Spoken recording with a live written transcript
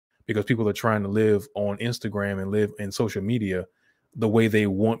because people are trying to live on Instagram and live in social media the way they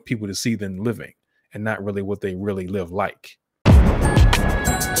want people to see them living, and not really what they really live like.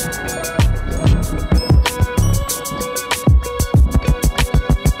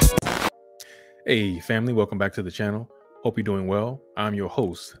 Hey family, welcome back to the channel. Hope you're doing well. I'm your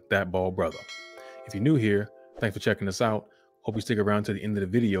host, Thatbaldbrutha. If you're new here, thanks for checking us out. Hope you stick around to the end of the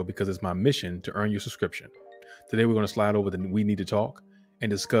video because it's my mission to earn your subscription. Today we're going to slide over the We Need to Talk and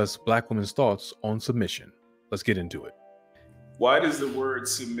discuss Black women's thoughts on submission. Let's get into it. Why does the word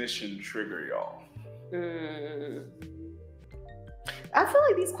submission trigger y'all? I feel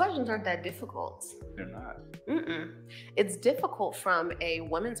like these questions aren't that difficult. They're not. It's difficult from a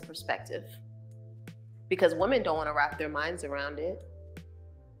woman's perspective because women don't want to wrap their minds around it.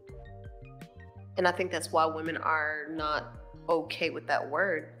 And I think that's why women are not okay with that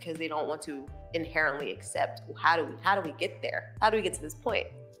word, because they don't want to inherently accept, how do we get there? How do we get to this point?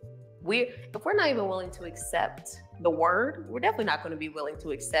 If we're not even willing to accept the word, we're definitely not going to be willing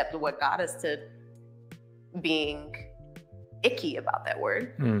to accept what got us to being icky about that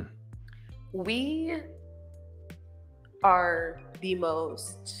word. We are the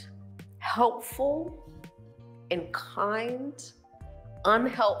most helpful and kind,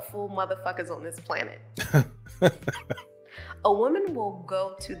 unhelpful motherfuckers on this planet. A woman will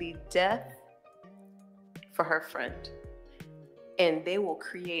go to the death for her friend, and they will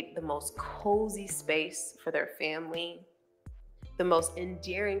create the most cozy space for their family, the most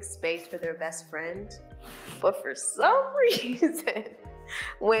endearing space for their best friend. But for some reason,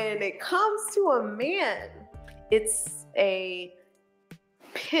 when it comes to a man, it's a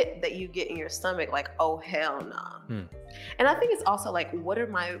pit that you get in your stomach, like, oh hell nah. And I think it's also like, what are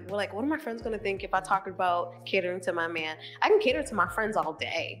my friends gonna think if I talk about catering to my man? I can cater to my friends all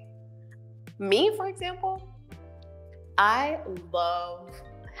day. Me, for example, I love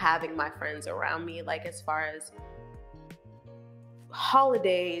having my friends around me, like as far as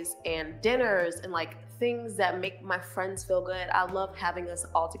holidays and dinners and like things that make my friends feel good. I love having us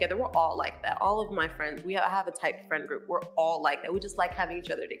all together. We're all like that. All of my friends, I have a tight friend group. We're all like that. We just like having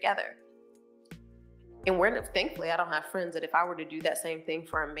each other together. And thankfully, I don't have friends that if I were to do that same thing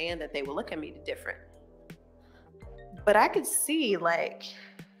for a man, that they would look at me different. But I could see like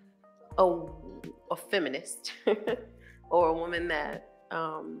a feminist or a woman that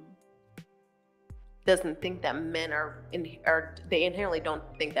doesn't think that men they inherently don't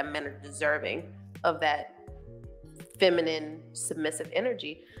think that men are deserving of that feminine, submissive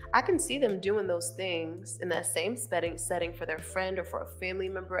energy. I can see them doing those things in that same setting for their friend or for a family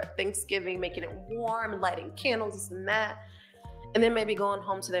member at Thanksgiving, making it warm and lighting candles, this and that. And then maybe going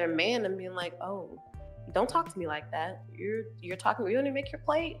home to their man and being like, oh, don't talk to me like that. You're talking, you don't even make your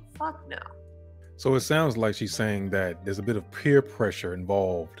plate? Fuck no. So it sounds like she's saying that there's a bit of peer pressure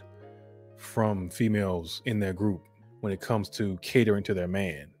involved from females in their group when it comes to catering to their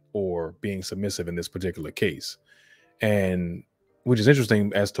man or being submissive in this particular case. And which is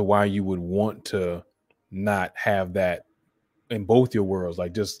interesting as to why you would want to not have that in both your worlds,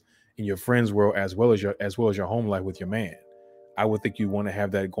 like just in your friend's world as well as your home life with your man. I would think you want to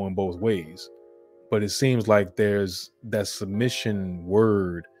have that going both ways. But it seems like there's that submission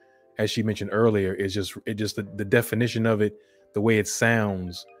word, as she mentioned earlier, is just the definition of it, the way it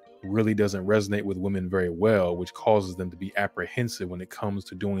sounds really doesn't resonate with women very well, which causes them to be apprehensive when it comes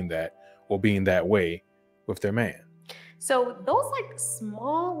to doing that or being that way with their man. So those like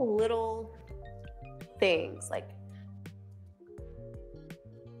small little things, like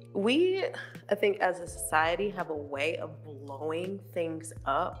I think as a society have a way of blowing things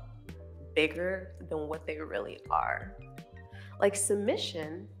up bigger than what they really are. Like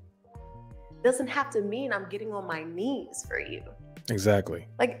submission doesn't have to mean I'm getting on my knees for you. Exactly.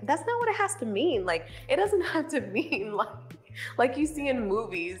 Like that's not what it has to mean. Like it doesn't have to mean like you see in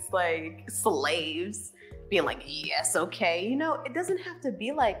movies, like slaves being like, yes, okay. You know, it doesn't have to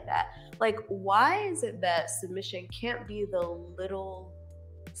be like that. Like, why is it that submission can't be the little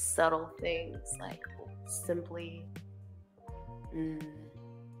subtle things, like simply,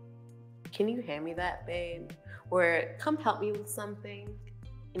 can you hand me that, babe? Or come help me with something,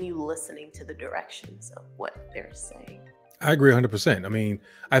 and you listening to the directions of what they're saying. I agree 100%. I mean,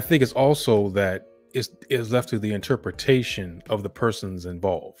 I think it's also that it's left to the interpretation of the persons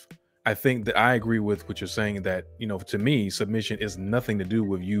involved. I think that I agree with what you're saying, that, you know, to me, submission is nothing to do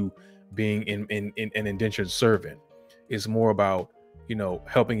with you being an indentured servant. It's more about, you know,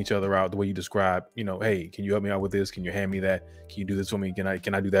 helping each other out the way you describe, you know, hey, can you help me out with this? Can you hand me that? Can you do this for me? Can I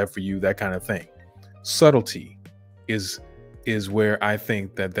do that for you? That kind of thing. Subtlety is where I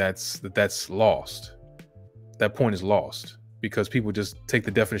think that's lost. That point is lost. because people just take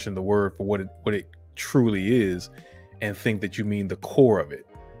the definition of the word for what it truly is and think that you mean the core of it.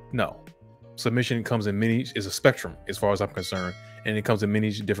 No. Submission comes in is a spectrum as far as I'm concerned, and it comes in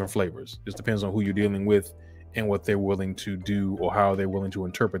many different flavors. Just depends on who you're dealing with and what they're willing to do or how they're willing to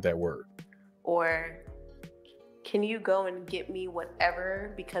interpret that word. Or can you go and get me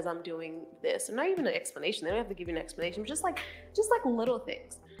whatever because I'm doing this? And not even an explanation. They don't have to give you an explanation. Just like little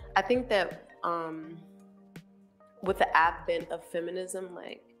things. I think that with the advent of feminism,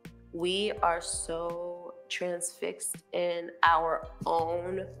 like, we are so transfixed in our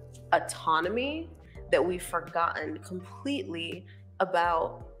own autonomy that we've forgotten completely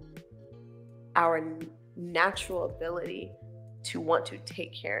about our natural ability to want to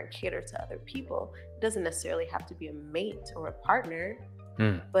take care and cater to other people. It doesn't necessarily have to be a mate or a partner,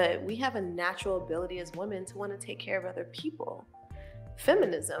 but we have a natural ability as women to want to take care of other people.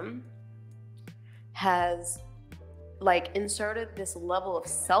 Feminism has inserted this level of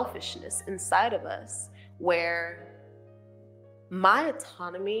selfishness inside of us where my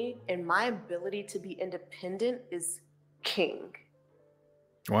autonomy and my ability to be independent is king.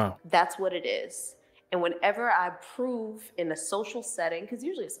 Wow. That's what it is. And whenever I prove in a social setting, because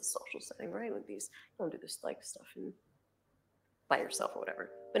usually it's a social setting, right? Like these, you don't do this stuff by yourself or whatever.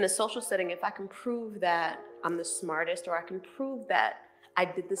 But in a social setting, if I can prove that I'm the smartest, or I can prove that I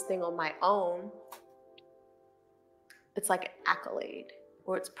did this thing on my own, it's like an accolade,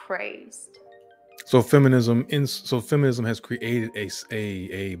 or it's praised. So feminism has created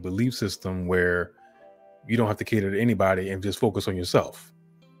a belief system where you don't have to cater to anybody and just focus on yourself.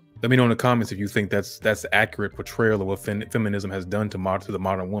 Let me know in the comments if you think that's the accurate portrayal of what feminism has done to the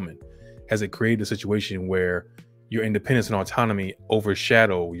modern woman. Has it created a situation where your independence and autonomy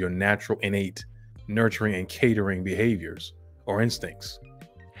overshadow your natural, innate, nurturing and catering behaviors or instincts?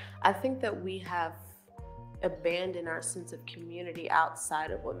 I think that we have abandoned our sense of community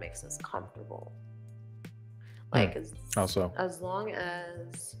outside of what makes us comfortable. Like, as long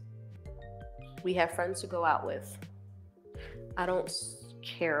as we have friends to go out with, I don't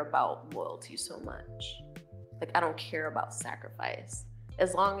care about loyalty so much. Like, I don't care about sacrifice.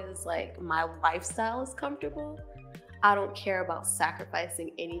 As long as my lifestyle is comfortable, I don't care about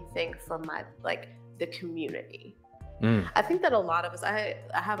sacrificing anything for my the community. I think that a lot of us, I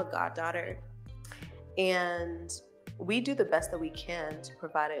have a goddaughter, and we do the best that we can to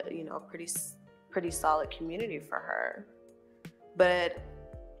provide a pretty solid community for her. But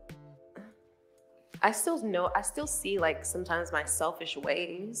I still see sometimes my selfish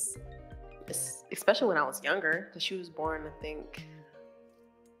ways, especially when I was younger, because she was born, I think,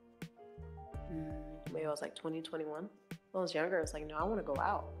 maybe I was 20, 21. When I was younger, I was no, I want to go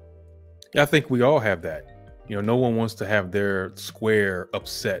out. Yeah, I think we all have that. No one wants to have their square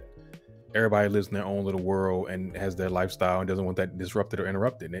upset. Everybody lives in their own little world and has their lifestyle and doesn't want that disrupted or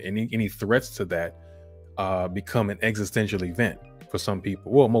interrupted. And any threats to that become an existential event for some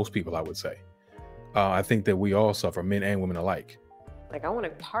people. Well, most people, I would say. I think that we all suffer, men and women alike. I want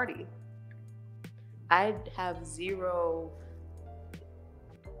to party. I have zero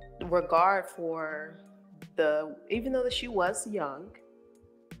regard for even though she was young.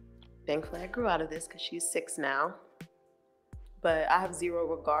 Thankfully, I grew out of this because she's 6 now. But I have zero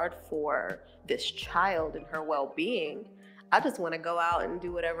regard for this child and her well-being. I just want to go out and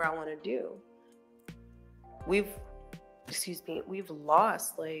do whatever I want to do. We've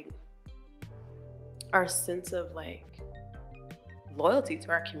lost our sense of loyalty to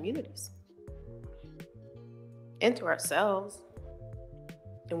our communities and to ourselves.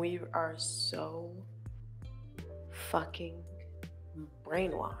 And we are so fucking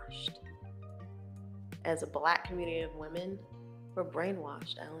brainwashed. As a Black community of women, we're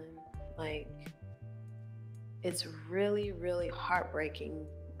brainwashed, Ellen. It's really, really heartbreaking,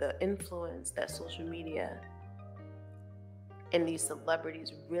 the influence that social media and these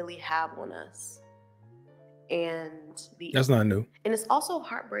celebrities really have on us. And that's not new. And it's also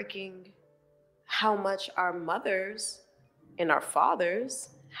heartbreaking how much our mothers and our fathers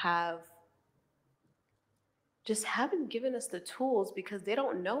haven't given us the tools because they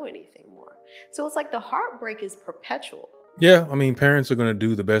don't know anything more. So it's the heartbreak is perpetual. Yeah, parents are going to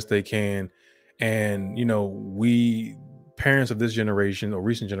do the best they can. And, we parents of this generation or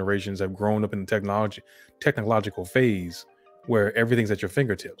recent generations have grown up in the technological phase where everything's at your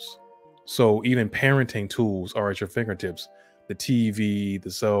fingertips. So even parenting tools are at your fingertips. The TV,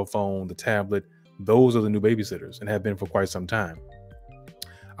 the cell phone, the tablet, those are the new babysitters and have been for quite some time.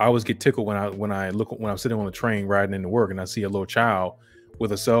 I always get tickled when I'm sitting on a train riding into work and I see a little child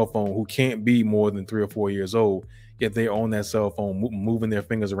with a cell phone who can't be more than 3 or 4 years old, yet they're on that cell phone, moving their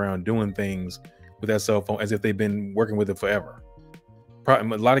fingers around, doing things with that cell phone as if they've been working with it forever.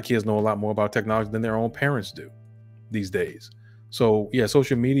 Probably, a lot of kids know a lot more about technology than their own parents do these days. So yeah,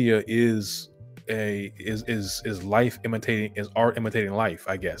 social media is life imitating, is art imitating life,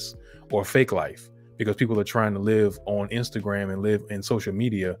 I guess, or fake life, because people are trying to live on Instagram and live in social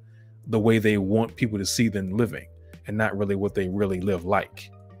media the way they want people to see them living, and not really what they really live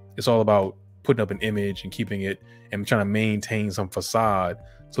like. It's all about putting up an image and keeping it and trying to maintain some facade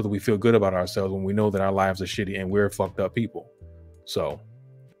so that we feel good about ourselves when we know that our lives are shitty and we're fucked up people. So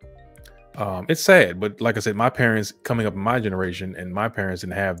it's sad, but like I said, my parents coming up in my generation, and my parents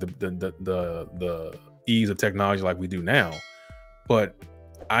didn't have the ease of technology like we do now. But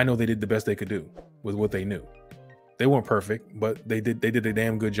I know they did the best they could do with what they knew. They weren't perfect, but they did a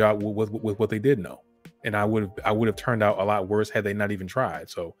damn good job with what they did know. And I would have turned out a lot worse had they not even tried.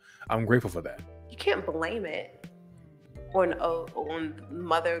 So I'm grateful for that. You can't blame it on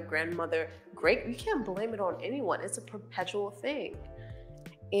mother, grandmother, great. You can't blame it on anyone. It's a perpetual thing.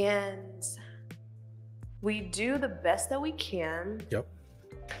 And we do the best that we can. Yep.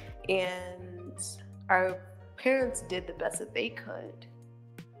 And our parents did the best that they could.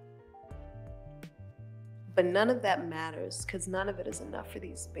 But none of that matters, because none of it is enough for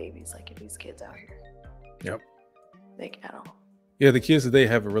these babies, like these kids out here. Yep. Like at all. Yeah, the kids today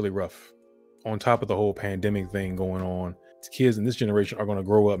have it really rough. On top of the whole pandemic thing going on, kids in this generation are going to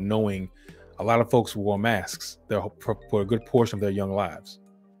grow up knowing a lot of folks wore masks for a good portion of their young lives.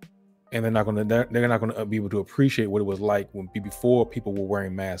 And they're not going to be able to appreciate what it was like before people were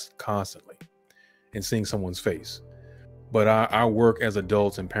wearing masks constantly and seeing someone's face. But our work as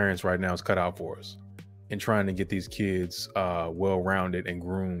adults and parents right now is cut out for us in trying to get these kids well-rounded and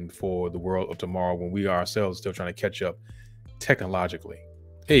groomed for the world of tomorrow, when we ourselves still trying to catch up technologically.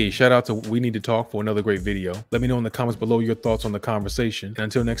 Hey, shout out to We Need to Talk for another great video. Let me know in the comments below your thoughts on the conversation. And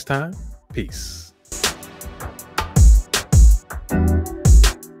until next time, peace.